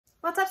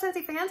What's up,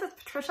 Scentsy fans? It's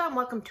Patricia and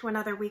welcome to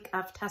another week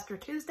of Tester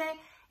Tuesday,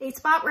 a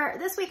spot where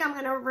this week I'm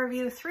going to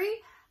review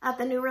 3 of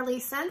the new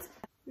release scents.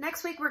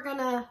 Next week we're going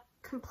to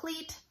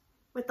complete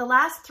with the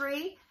last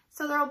 3,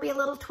 so there will be a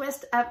little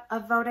twist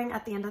of voting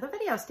at the end of the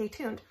video. Stay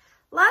tuned.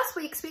 Last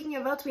week, speaking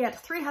of votes, we had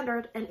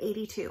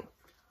 382.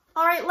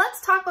 All right,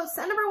 let's talk about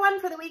scent number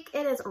 1 for the week.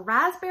 It is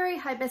Raspberry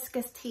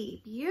Hibiscus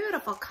Tea.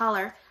 Beautiful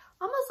color,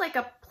 almost like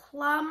a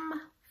plum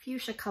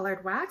fuchsia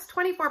colored wax.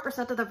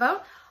 24% of the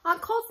vote. On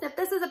cold sniff,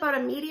 this is about a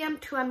medium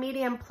to a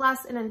medium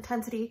plus in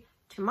intensity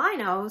to my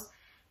nose.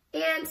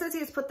 And Scentsy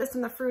has put this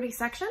in the fruity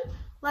section.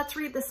 Let's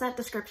read the scent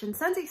description.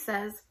 Scentsy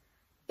says,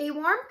 a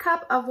warm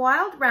cup of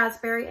wild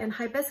raspberry and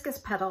hibiscus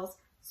petals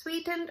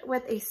sweetened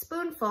with a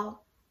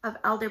spoonful of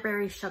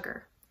elderberry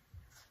sugar.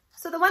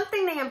 So the one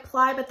thing they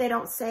imply but they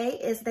don't say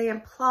is they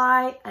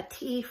imply a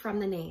tea from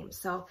the name.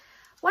 So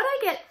what I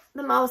get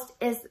the most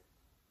is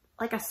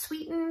like a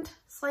sweetened,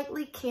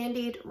 slightly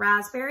candied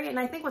raspberry. And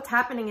I think what's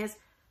happening is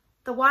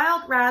the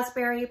wild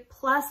raspberry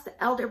plus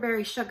the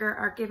elderberry sugar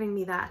are giving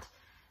me that.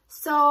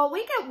 So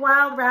we get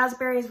wild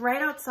raspberries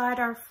right outside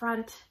our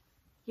front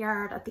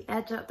yard at the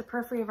edge of the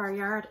periphery of our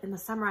yard. In the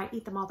summer, I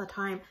eat them all the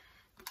time.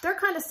 They're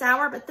kind of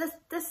sour, but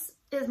this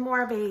is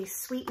more of a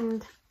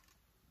sweetened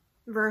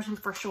version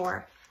for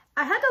sure.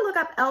 I had to look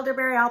up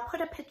elderberry. I'll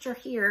put a picture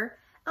here.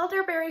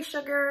 Elderberry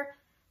sugar,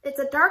 it's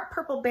a dark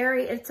purple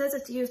berry. It says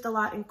it's used a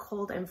lot in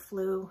cold and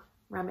flu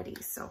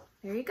remedies. So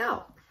there you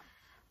go.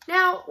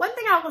 Now, one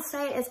thing I will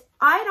say is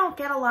I don't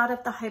get a lot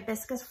of the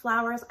hibiscus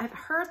flowers. I've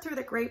heard through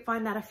the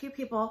grapevine that a few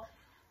people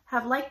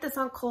have liked this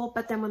on cold,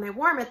 but then when they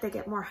warm it, they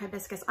get more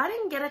hibiscus. I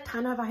didn't get a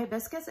ton of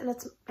hibiscus, and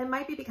it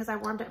might be because I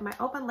warmed it in my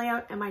open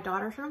layout in my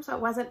daughter's room, so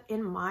it wasn't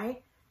in my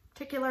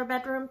particular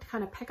bedroom to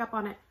kind of pick up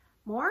on it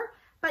more.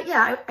 But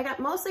yeah, I got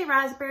mostly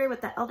raspberry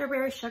with the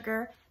elderberry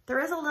sugar. There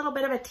is a little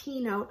bit of a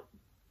tea note,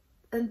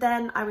 and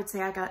then I would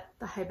say I got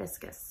the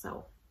hibiscus,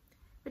 so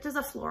which is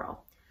a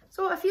floral.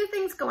 So a few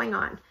things going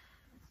on.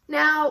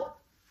 Now,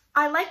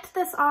 I liked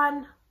this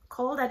on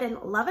cold. I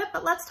didn't love it,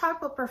 but let's talk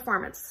about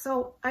performance.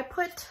 So I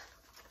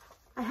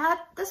had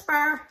this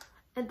bar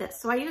and this.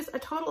 So I used a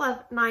total of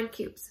 9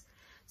 cubes.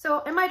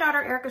 So in my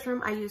daughter Erica's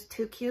room, I used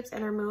 2 cubes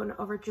in her Moon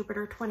over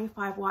Jupiter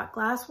 25-watt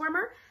glass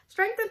warmer.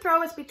 Strength and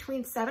throw is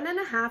between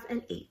 7.5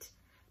 and 8.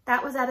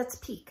 That was at its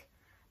peak.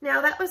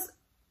 Now that was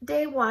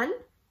day 1,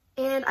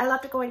 and I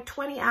left it going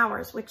 20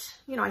 hours, which,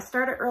 you know, I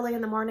started early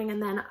in the morning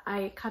and then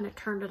I kind of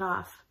turned it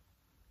off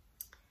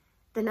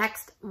the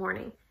next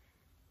morning.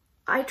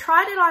 I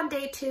tried it on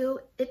day 2.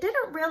 It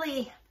didn't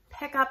really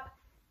pick up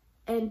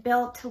and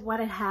build to what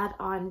it had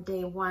on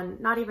day 1,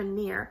 not even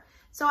near.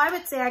 So I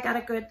would say I got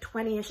a good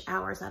 20-ish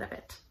hours out of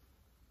it.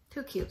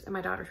 2 cubes in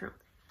my daughter's room.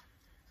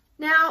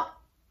 Now,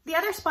 the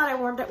other spot I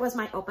warmed it was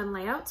my open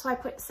layout. So I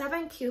put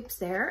 7 cubes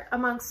there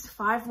amongst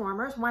 5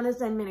 warmers. 1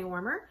 is a mini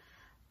warmer.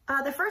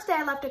 The first day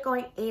I left it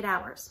going 8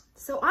 hours.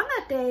 So on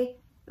that day,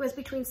 it was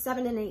between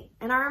 7 and 8.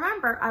 And I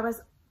remember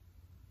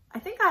I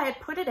think I had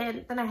put it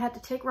in, then I had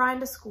to take Ryan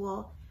to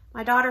school.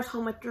 My daughter's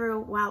home with Drew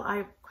while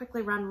I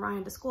quickly run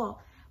Ryan to school.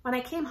 When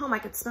I came home, I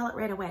could smell it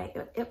right away.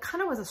 It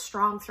kind of was a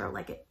strong throw,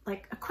 like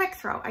a quick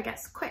throw, I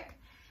guess, quick.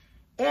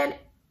 And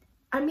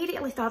I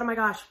immediately thought, oh my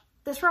gosh,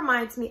 this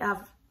reminds me of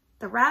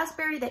the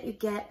raspberry that you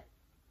get.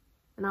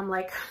 And I'm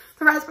like,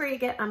 the raspberry you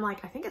get, I'm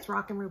like, I think it's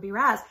Rock and Ruby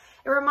Raz.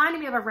 It reminded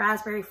me of a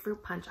raspberry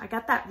fruit punch. I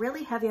got that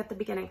really heavy at the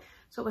beginning.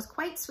 So it was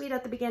quite sweet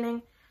at the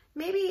beginning.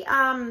 Maybe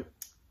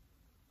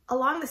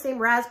along the same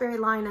raspberry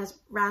line as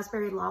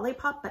Raspberry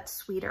Lollipop, but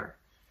sweeter.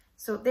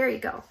 So there you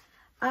go.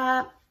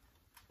 That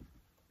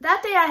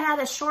day I had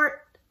a short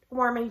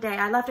warming day.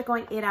 I left it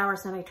going 8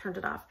 hours and I turned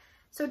it off.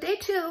 So day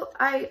 2,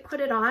 I put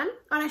it on,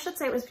 and I should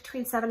say it was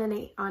between 7 and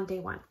 8 on day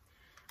 1.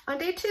 On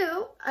day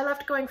 2, I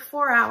left it going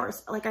 4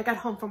 hours. Like I got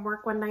home from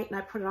work one night and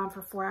I put it on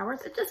for 4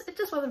 hours. It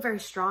just wasn't very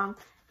strong.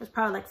 It was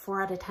probably like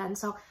 4 out of 10.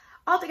 So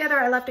altogether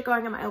I left it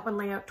going in my open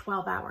layout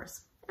 12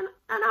 hours. And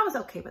I was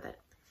okay with it.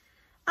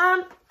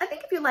 I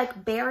think if you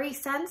like berry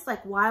scents,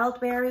 like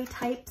wild berry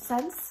type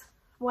scents,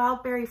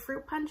 wild berry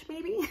fruit punch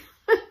maybe,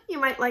 you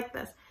might like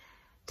this.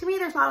 To me,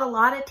 there's not a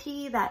lot of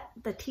tea that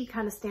the tea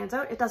kind of stands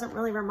out. It doesn't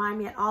really remind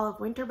me at all of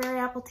winterberry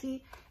apple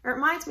tea. It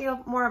reminds me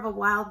of more of a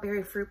wild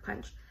berry fruit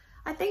punch.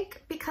 I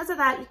think because of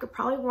that, you could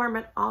probably warm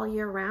it all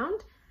year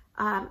round.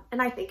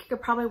 And I think you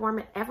could probably warm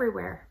it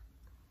everywhere.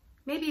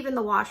 Maybe even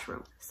the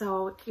washroom.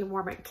 So you can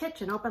warm it in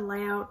kitchen, open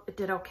layout. It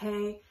did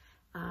okay.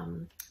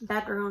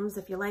 Bedrooms,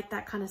 if you like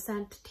that kind of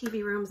scent.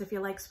 TV rooms, if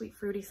you like sweet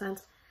fruity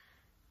scents.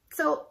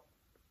 So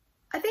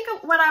I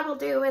think what I will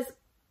do is,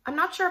 I'm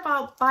not sure if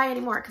I'll buy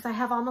any more because I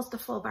have almost a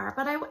full bar,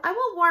 but I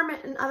will warm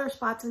it in other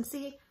spots and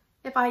see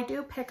if I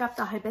do pick up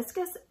the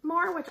hibiscus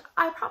more, which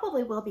I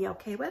probably will be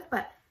okay with,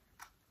 but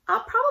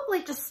I'll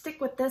probably just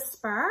stick with this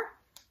bar.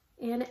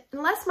 And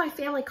unless my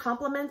family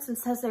compliments and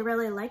says they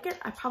really like it,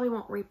 I probably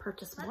won't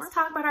repurchase more. Let's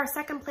talk about our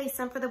second place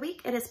scent for the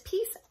week. It is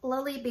Peace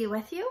Lily Be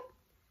With You.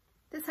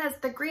 This has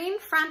the green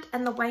front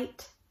and the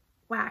white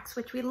wax,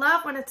 which we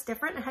love when it's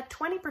different. It had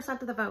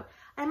 20% of the vote.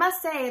 I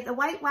must say the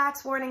white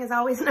wax warning is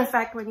always in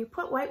effect when you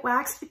put white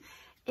wax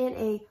in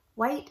a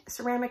white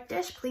ceramic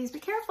dish, please be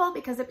careful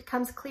because it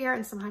becomes clear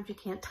and sometimes you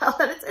can't tell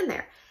that it's in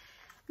there.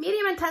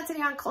 Medium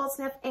intensity on cold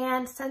sniff,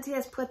 and Scentsy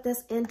has put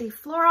this in the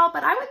floral,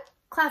 but I would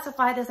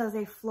classify this as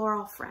a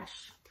floral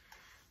fresh.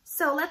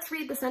 So let's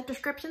read the scent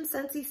description.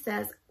 Scentsy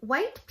says,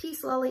 white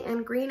peace lily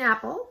and green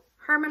apple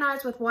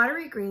harmonize with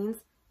watery greens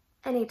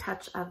and a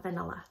touch of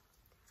vanilla.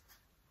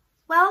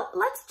 Well,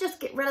 let's just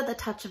get rid of the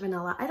touch of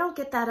vanilla. I don't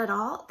get that at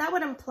all. That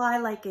would imply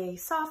like a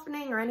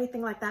softening or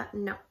anything like that.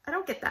 No, I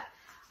don't get that.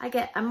 I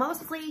get a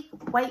mostly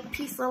white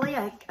peace lily.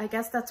 I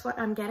guess that's what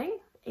I'm getting,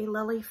 a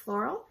lily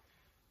floral.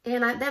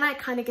 And then I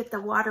kind of get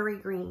the watery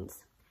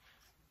greens.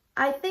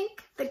 I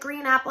think the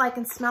green apple I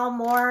can smell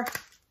more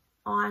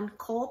on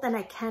cold than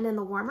I can in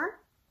the warmer.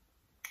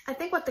 I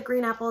think what the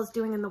green apple is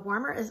doing in the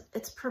warmer is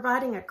it's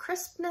providing a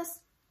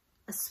crispness,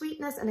 a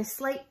sweetness, and a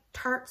slight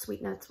tart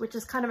sweetness, which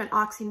is kind of an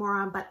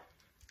oxymoron, but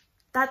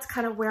that's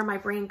kind of where my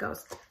brain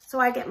goes. So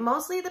I get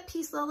mostly the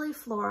peace lily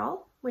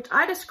floral, which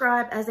I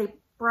describe as a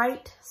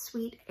bright,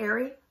 sweet,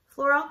 airy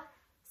floral.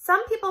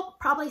 Some people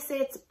probably say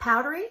it's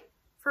powdery.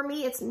 For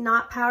me, it's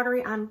not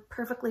powdery. I'm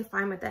perfectly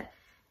fine with it.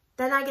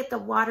 Then I get the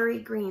watery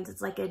greens.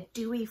 It's like a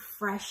dewy,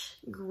 fresh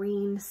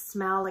green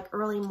smell, like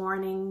early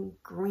morning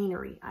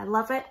greenery. I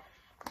love it.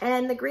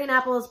 And the green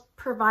apple is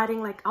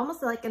providing like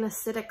almost like an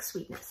acidic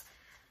sweetness,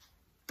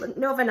 but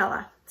no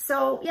vanilla.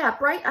 So yeah,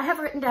 bright, I have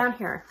written down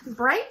here,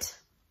 bright,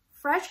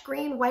 fresh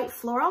green white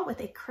floral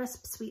with a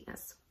crisp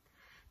sweetness.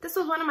 This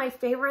was one of my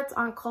favorites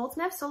on cold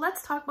sniff. So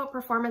let's talk about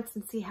performance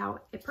and see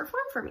how it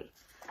performed for me.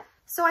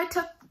 So I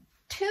took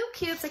 2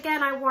 cubes.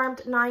 Again, I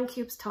warmed 9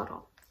 cubes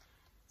total.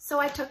 So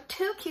I took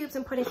 2 cubes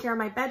and put it here in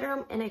my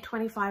bedroom in a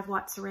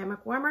 25-watt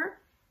ceramic warmer.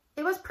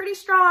 It was pretty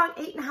strong,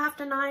 8.5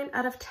 to 9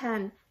 out of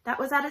 10. That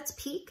was at its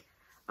peak.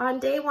 On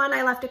day 1,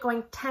 I left it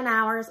going 10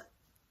 hours.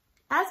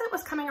 As it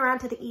was coming around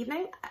to the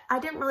evening, I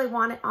didn't really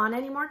want it on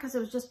anymore because it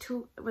was just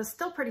too, it was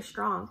still pretty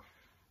strong.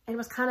 And it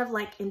was kind of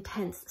like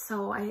intense.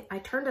 So I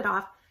turned it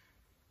off.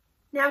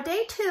 Now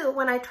day 2,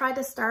 when I tried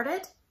to start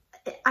it,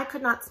 I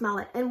could not smell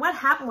it. And what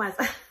happened was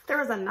there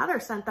was another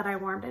scent that I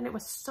warmed and it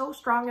was so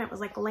strong and it was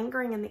like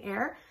lingering in the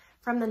air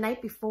from the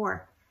night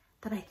before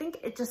that I think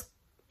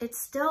it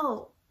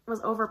still was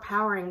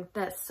overpowering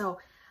this. So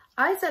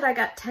I said I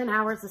got 10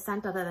 hours of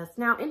scent out of this.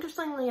 Now,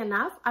 interestingly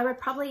enough, I would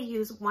probably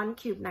use 1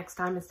 cube next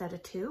time instead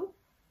of 2.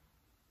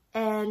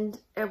 And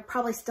it would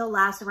probably still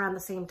last around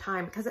the same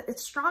time because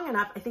it's strong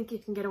enough. I think you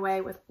can get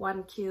away with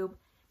 1 cube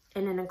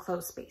in an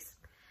enclosed space.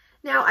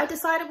 Now I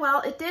decided,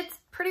 well, it did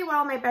pretty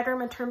well in my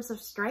bedroom in terms of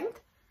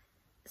strength.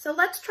 So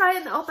let's try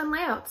an open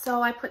layout.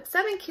 So I put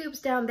 7 cubes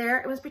down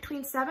there. It was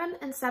between 7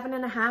 and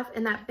 7.5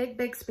 in that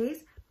big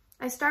space.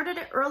 I started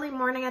it early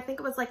morning. I think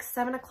it was like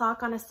 7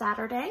 o'clock on a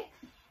Saturday.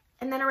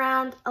 And then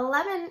around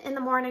 11 in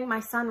the morning, my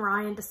son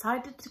Ryan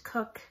decided to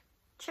cook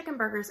chicken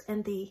burgers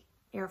in the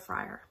air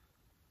fryer.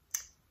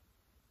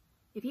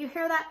 If you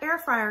hear that air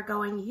fryer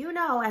going, you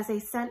know as a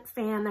scent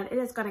fan that it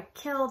is going to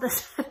kill the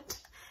scent.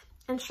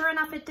 And sure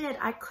enough, it did.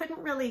 I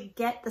couldn't really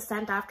get the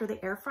scent after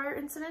the air fryer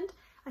incident.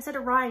 I said to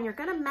Ryan, you're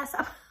going to mess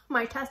up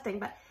my testing,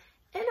 but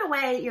in a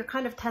way, you're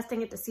kind of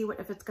testing it to see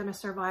if it's going to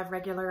survive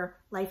regular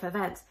life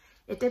events.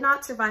 It did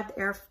not survive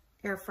the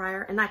air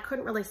fryer, and I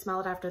couldn't really smell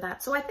it after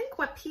that. So I think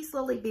what Peace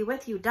Lily Be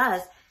With You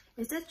does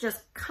is it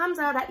just comes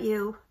out at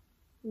you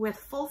with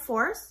full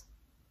force,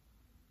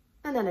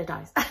 and then it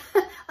dies.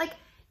 Like,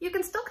 you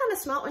can still kind of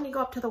smell it when you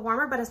go up to the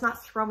warmer, but it's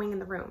not throwing in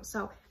the room.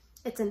 So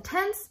it's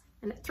intense,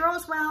 and it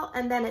throws well,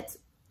 and then it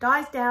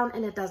dies down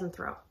and it doesn't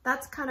throw.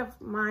 That's kind of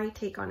my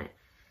take on it.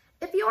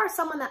 If you are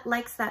someone that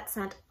likes that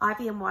scent,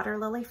 Ivy and Water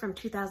Lily from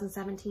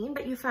 2017,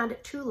 but you found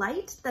it too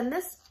light, then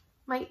this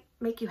might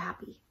make you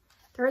happy.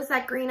 There is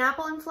that green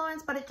apple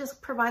influence, but it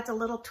just provides a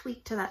little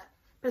tweak to that.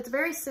 But it's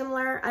very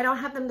similar. I don't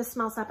have them to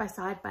smell side by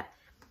side, but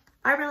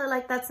I really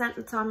like that scent,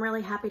 and so I'm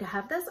really happy to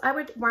have this. I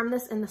would warm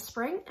this in the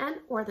spring and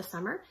or the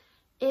summer.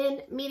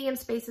 In medium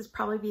spaces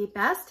probably be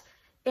best.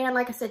 And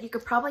like I said, you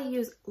could probably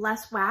use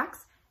less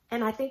wax,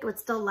 and I think it would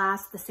still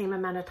last the same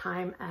amount of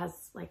time as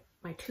like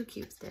my 2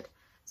 cubes did.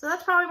 So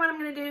that's probably what I'm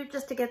going to do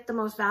just to get the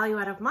most value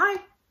out of my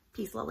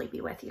Peace Lily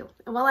Be With You.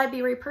 And will I be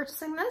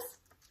repurchasing this?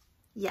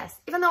 Yes.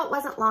 Even though it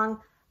wasn't long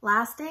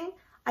lasting,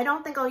 I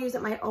don't think I'll use it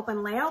in my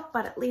open layout,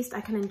 but at least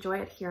I can enjoy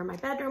it here in my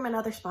bedroom and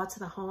other spots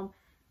of the home.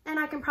 And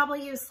I can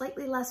probably use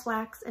slightly less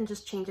wax and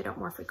just change it out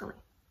more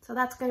frequently. So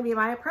that's going to be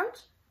my approach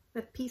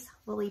with Peace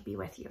Lily Be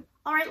With You.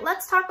 All right,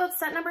 let's talk about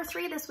scent number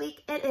 3 this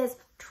week. It is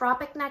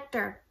Tropic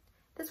Nectar.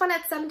 This one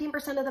had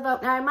 17% of the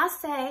vote. Now I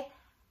must say,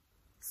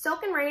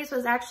 Soak and Raise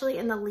was actually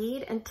in the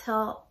lead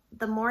until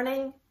the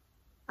morning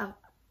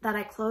that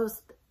I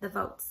closed the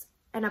votes.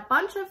 And a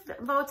bunch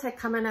of votes had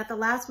come in at the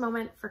last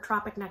moment for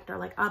Tropic Nectar,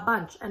 like a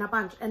bunch,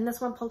 and this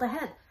one pulled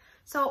ahead.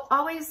 So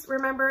always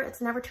remember, it's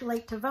never too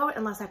late to vote,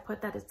 unless I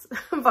put that it's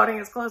voting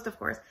is closed, of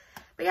course.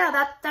 But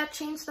yeah, that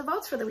changed the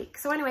votes for the week.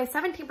 So anyway,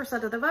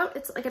 17% of the vote.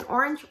 It's like an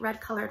orange red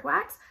colored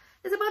wax.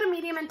 It's about a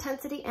medium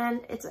intensity,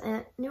 and it's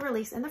a new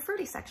release in the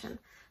fruity section.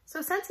 So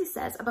Scentsy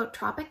says about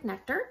Tropic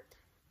Nectar,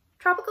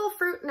 tropical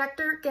fruit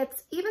nectar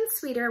gets even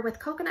sweeter with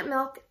coconut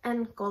milk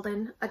and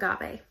golden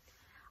agave.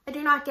 I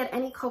do not get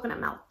any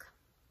coconut milk.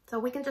 So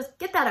we can just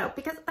get that out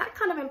because that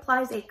kind of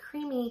implies a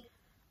creamy,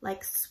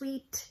 like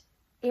sweet,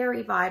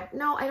 airy vibe.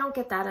 No, I don't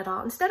get that at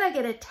all. Instead, I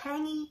get a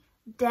tangy,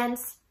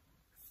 dense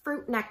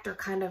fruit nectar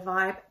kind of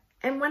vibe.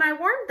 And when I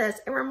warmed this,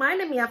 it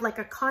reminded me of like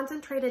a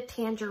concentrated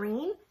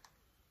tangerine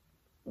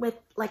with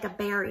like a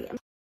berry.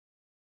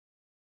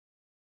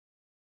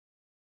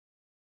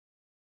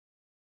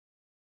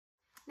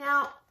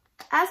 Now,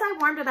 as I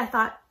warmed it,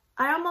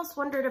 I almost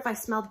wondered if I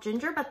smelled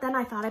ginger, but then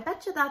I thought, I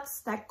bet you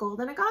that's that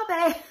golden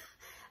agave.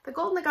 The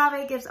golden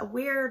agave gives a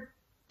weird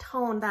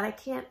tone that I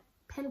can't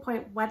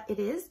pinpoint what it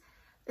is.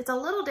 It's a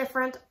little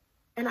different,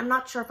 and I'm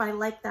not sure if I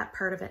like that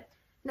part of it.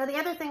 Now, the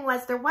other thing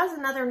was there was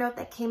another note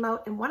that came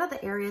out in one of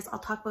the areas. I'll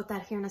talk about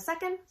that here in a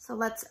second. So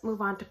let's move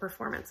on to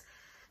performance.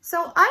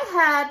 So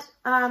I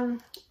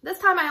had, this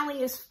time I only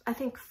used, I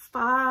think,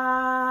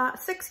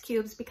 6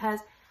 cubes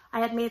because I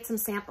had made some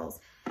samples.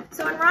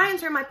 So in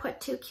Ryan's room, I put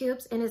 2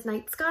 cubes in his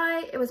night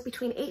sky. It was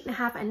between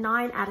 8.5 and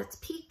 9 at its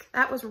peak.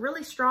 That was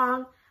really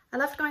strong. I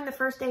left going the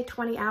first day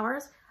 20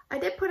 hours. I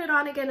did put it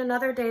on again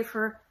another day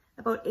for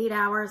about 8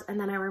 hours, and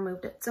then I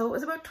removed it. So it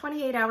was about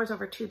 28 hours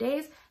over 2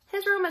 days.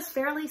 His room is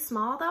fairly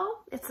small though.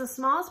 It's the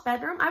smallest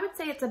bedroom. I would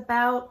say it's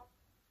about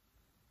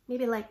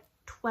maybe like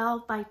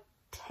 12 by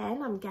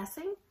 10, I'm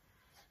guessing.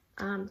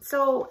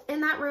 So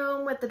in that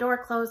room with the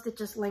door closed, it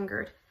just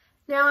lingered.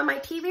 Now in my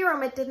TV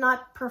room, it did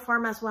not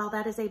perform as well.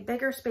 That is a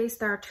bigger space.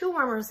 There are 2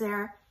 warmers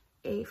there,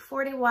 a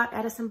 40-watt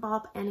Edison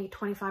bulb and a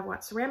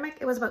 25-watt ceramic.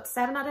 It was about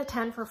 7 out of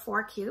 10 for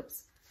 4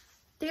 cubes.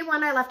 Day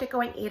 1, I left it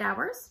going 8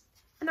 hours.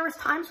 And there was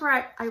times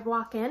where I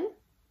walk in,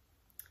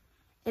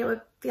 it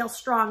would feel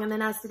strong. And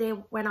then as the day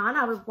went on,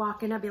 I would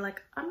walk in, I'd be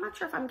like, I'm not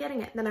sure if I'm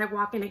getting it. And then I'd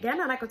walk in again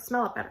and I could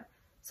smell it better.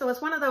 So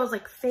it's one of those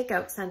like fake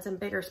out scents in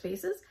bigger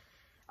spaces.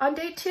 On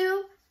day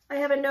 2, I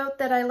have a note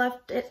that I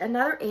left it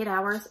another 8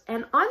 hours.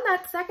 And on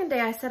that second day,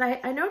 I said,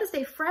 I noticed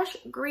a fresh,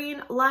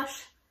 green,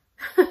 lush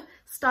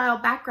style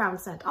background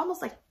scent,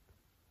 almost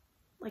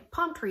like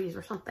palm trees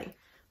or something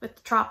with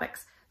the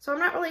tropics. So I'm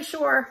not really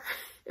sure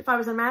if I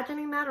was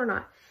imagining that or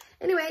not.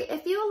 Anyway,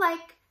 if you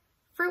like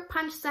fruit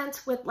punch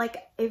scents with like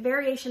a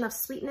variation of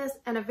sweetness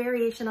and a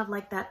variation of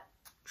like that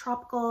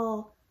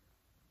tropical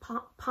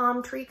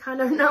palm tree kind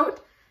of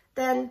note,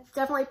 then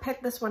definitely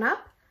pick this one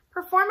up.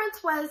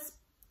 Performance was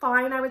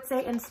fine, I would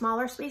say, in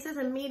smaller spaces,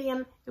 and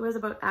medium, it was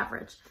about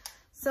average.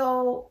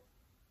 So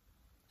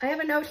I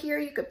have a note here.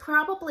 You could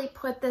probably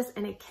put this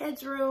in a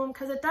kid's room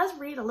because it does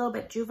read a little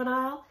bit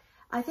juvenile.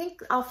 I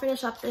think I'll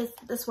finish up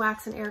this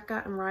wax in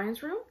Erica and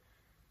Ryan's room.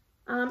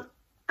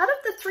 Out of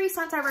the 3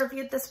 scents I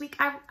reviewed this week,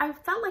 I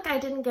felt like I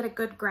didn't get a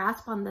good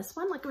grasp on this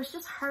one. Like it was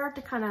just hard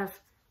to kind of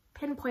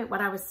pinpoint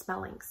what I was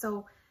smelling.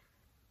 So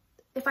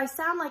if I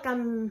sound like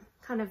I'm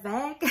kind of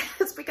vague,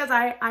 it's because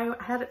I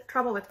had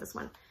trouble with this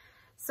one.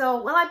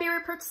 So will I be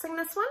repurchasing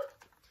this one?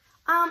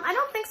 I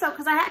don't think so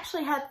because I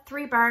actually had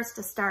 3 bars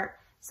to start.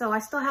 So I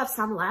still have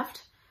some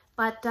left.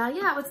 But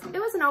yeah, it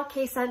was an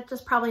okay scent,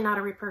 just probably not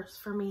a repurchase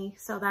for me.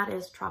 So that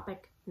is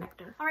Tropic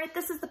Nectar. All right,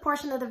 this is the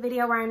portion of the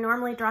video where I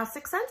normally draw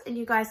 6 scents and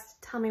you guys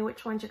tell me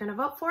which ones you're going to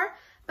vote for.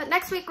 But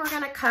next week we're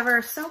going to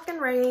cover Soak and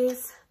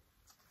Raise,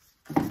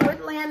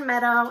 Woodland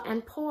Meadow,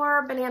 and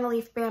Pour Banana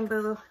Leaf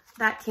Bamboo.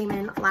 That came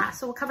in last.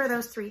 So we'll cover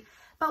those 3.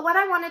 But what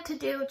I wanted to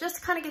do,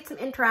 just kind of get some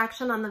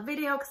interaction on the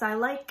video because I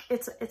like,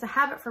 it's a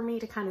habit for me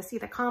to kind of see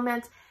the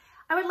comments.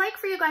 I would like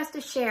for you guys to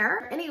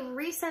share any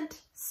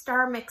recent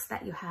star mix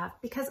that you have,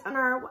 because on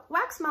our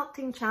wax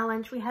melting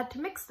challenge, we had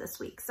to mix this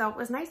week. So it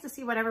was nice to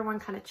see what everyone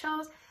kind of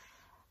chose.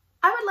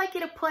 I would like you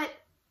to put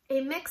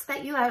a mix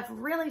that you have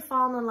really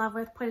fallen in love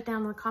with, put it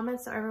down in the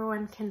comments so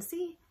everyone can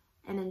see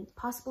and then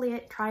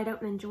possibly try it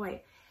out and enjoy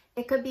it.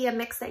 It could be a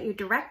mix that you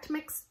direct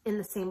mix in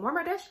the same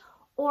warmer dish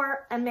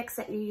or a mix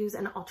that you use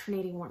in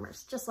alternating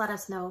warmers. Just let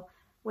us know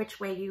which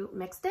way you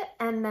mixed it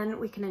and then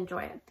we can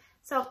enjoy it.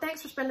 So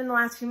thanks for spending the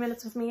last few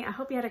minutes with me. I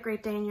hope you had a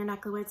great day in your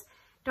neck of the woods.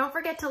 Don't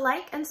forget to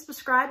like and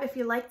subscribe if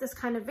you like this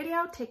kind of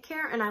video. Take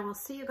care, and I will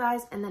see you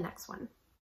guys in the next one.